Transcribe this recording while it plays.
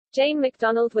Jane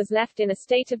McDonald was left in a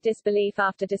state of disbelief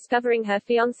after discovering her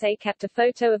fiancé kept a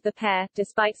photo of the pair,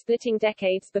 despite splitting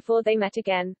decades before they met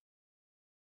again.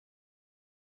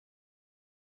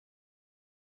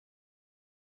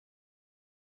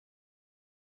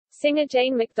 Singer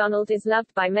Jane McDonald is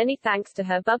loved by many thanks to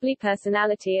her bubbly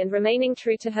personality and remaining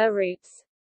true to her roots.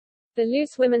 The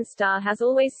Loose Women star has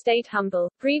always stayed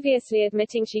humble, previously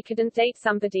admitting she couldn't date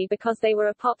somebody because they were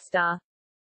a pop star.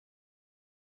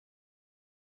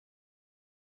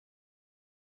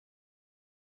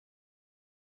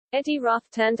 Eddie Roth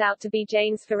turned out to be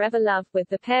Jane's forever love, with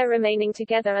the pair remaining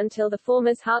together until the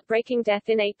former's heartbreaking death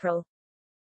in April.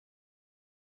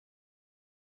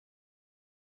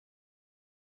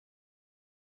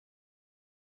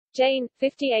 Jane,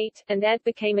 58, and Ed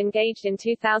became engaged in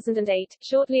 2008,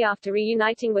 shortly after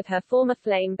reuniting with her former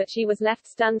flame, but she was left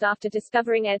stunned after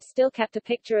discovering Ed still kept a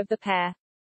picture of the pair.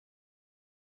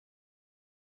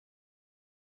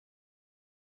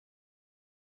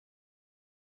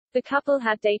 The couple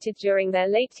had dated during their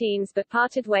late teens but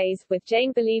parted ways, with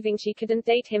Jane believing she couldn't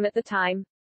date him at the time.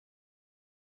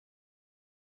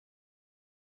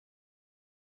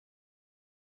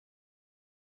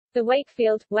 The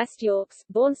Wakefield, West York's,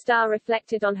 born star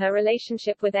reflected on her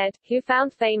relationship with Ed, who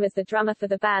found fame as the drummer for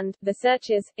the band, The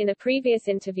Searchers, in a previous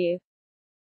interview.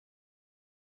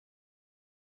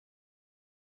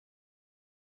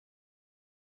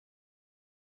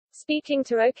 Speaking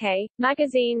to OK!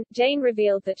 Magazine, Jane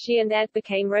revealed that she and Ed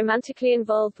became romantically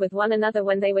involved with one another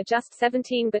when they were just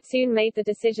 17 but soon made the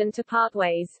decision to part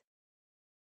ways.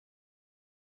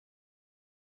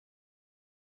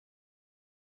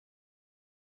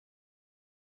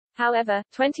 However,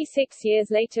 26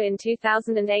 years later in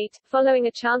 2008, following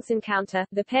a chance encounter,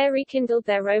 the pair rekindled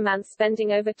their romance,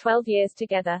 spending over 12 years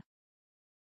together.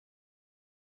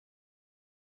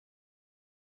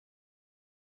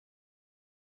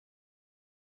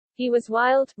 He was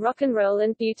wild, rock and roll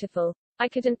and beautiful. I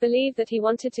couldn't believe that he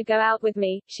wanted to go out with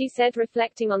me, she said,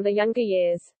 reflecting on the younger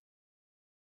years.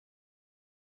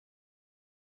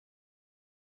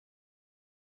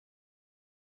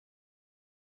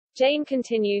 Jane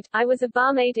continued, I was a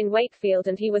barmaid in Wakefield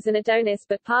and he was an Adonis,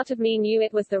 but part of me knew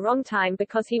it was the wrong time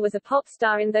because he was a pop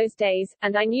star in those days,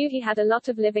 and I knew he had a lot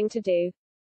of living to do.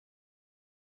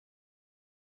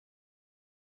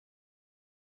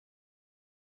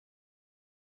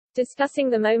 Discussing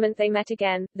the moment they met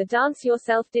again, the Dance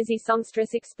Yourself Dizzy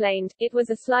songstress explained, it was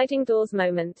a sliding doors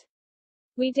moment.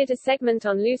 We did a segment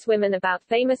on Loose Women about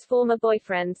famous former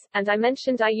boyfriends, and I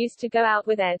mentioned I used to go out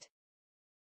with Ed.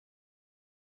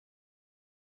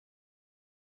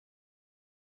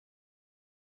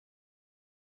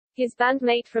 His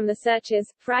bandmate from The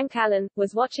Searchers, Frank Allen,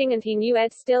 was watching and he knew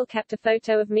Ed still kept a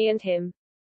photo of me and him.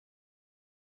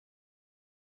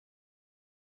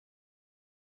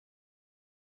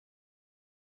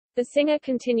 The singer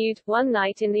continued, one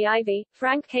night in the Ivy,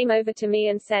 Frank came over to me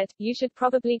and said, you should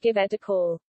probably give Ed a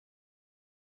call.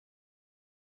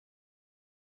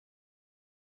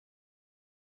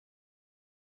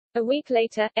 A week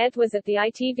later, Ed was at the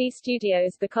ITV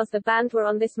studios because the band were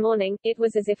on This Morning. It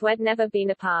was as if we'd never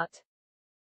been apart.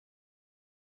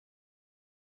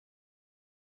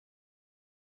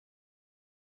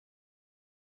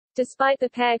 Despite the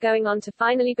pair going on to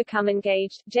finally become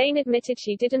engaged, Jane admitted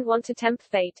she didn't want to tempt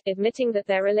fate, admitting that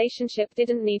their relationship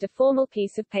didn't need a formal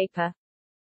piece of paper.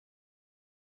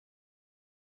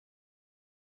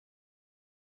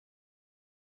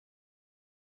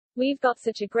 We've got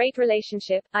such a great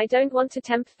relationship, I don't want to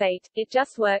tempt fate, it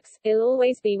just works, I'll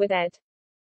always be with Ed.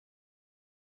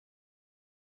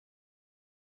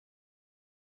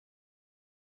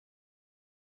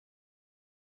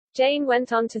 Jane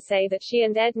went on to say that she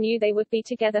and Ed knew they would be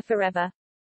together forever.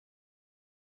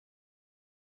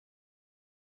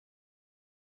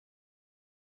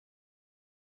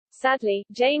 Sadly,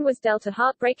 Jane was dealt a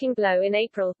heartbreaking blow in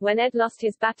April, when Ed lost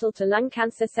his battle to lung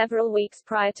cancer several weeks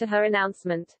prior to her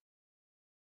announcement.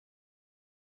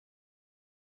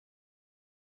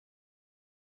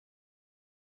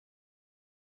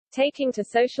 Taking to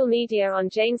social media on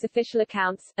Jane's official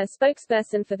accounts, a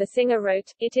spokesperson for the singer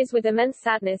wrote, it is with immense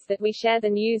sadness that we share the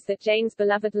news that Jane's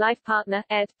beloved life partner,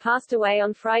 Ed, passed away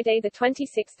on Friday the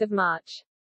 26th of March.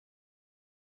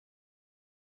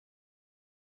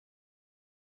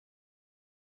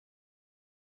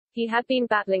 He had been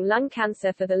battling lung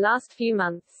cancer for the last few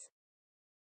months.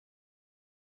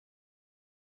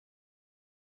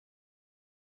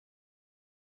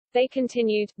 They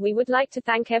continued, we would like to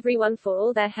thank everyone for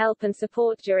all their help and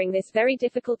support during this very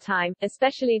difficult time,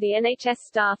 especially the NHS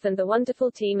staff and the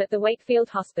wonderful team at the Wakefield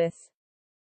Hospice.